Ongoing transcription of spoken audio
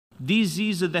This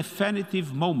is a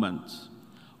definitive moment.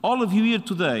 All of you here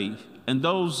today, and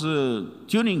those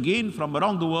tuning in from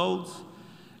around the world,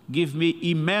 give me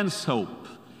immense hope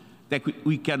that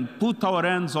we can put our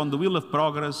hands on the wheel of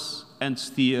progress and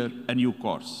steer a new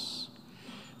course.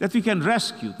 That we can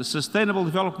rescue the Sustainable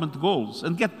Development Goals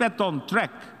and get back on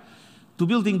track to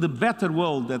building the better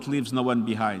world that leaves no one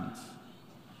behind.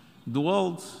 The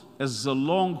world has a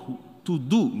long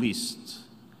to-do list.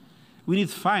 We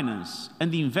need finance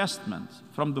and investment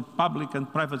from the public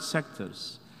and private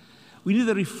sectors. We need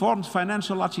a reformed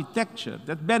financial architecture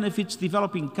that benefits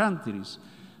developing countries,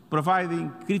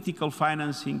 providing critical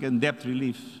financing and debt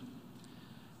relief.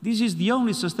 This is the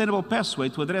only sustainable pathway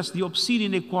to address the obscene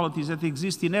inequalities that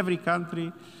exist in every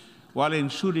country while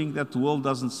ensuring that the world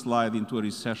doesn't slide into a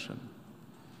recession.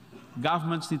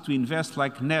 Governments need to invest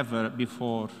like never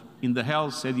before in the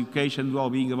health, education, and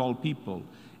well-being of all people,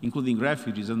 including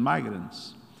refugees and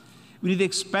migrants. We need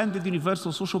expanded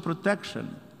universal social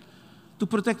protection to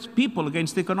protect people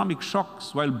against economic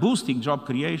shocks while boosting job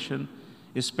creation,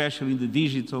 especially in the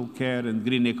digital, care, and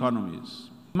green economies.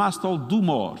 We must all do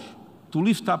more to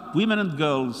lift up women and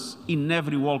girls in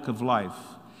every walk of life.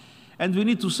 And we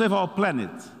need to save our planet,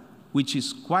 which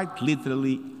is quite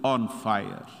literally on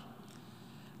fire.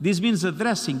 This means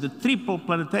addressing the triple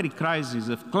planetary crises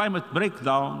of climate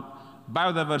breakdown,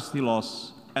 biodiversity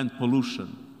loss, and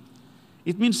pollution.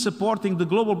 It means supporting the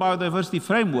global biodiversity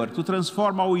framework to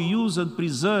transform how we use and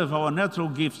preserve our natural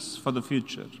gifts for the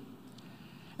future.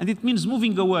 And it means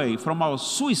moving away from our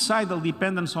suicidal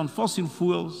dependence on fossil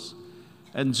fuels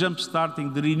and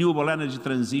jump-starting the renewable energy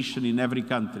transition in every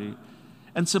country,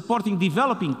 and supporting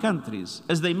developing countries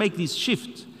as they make this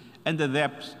shift and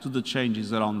adapt to the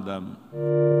changes around them.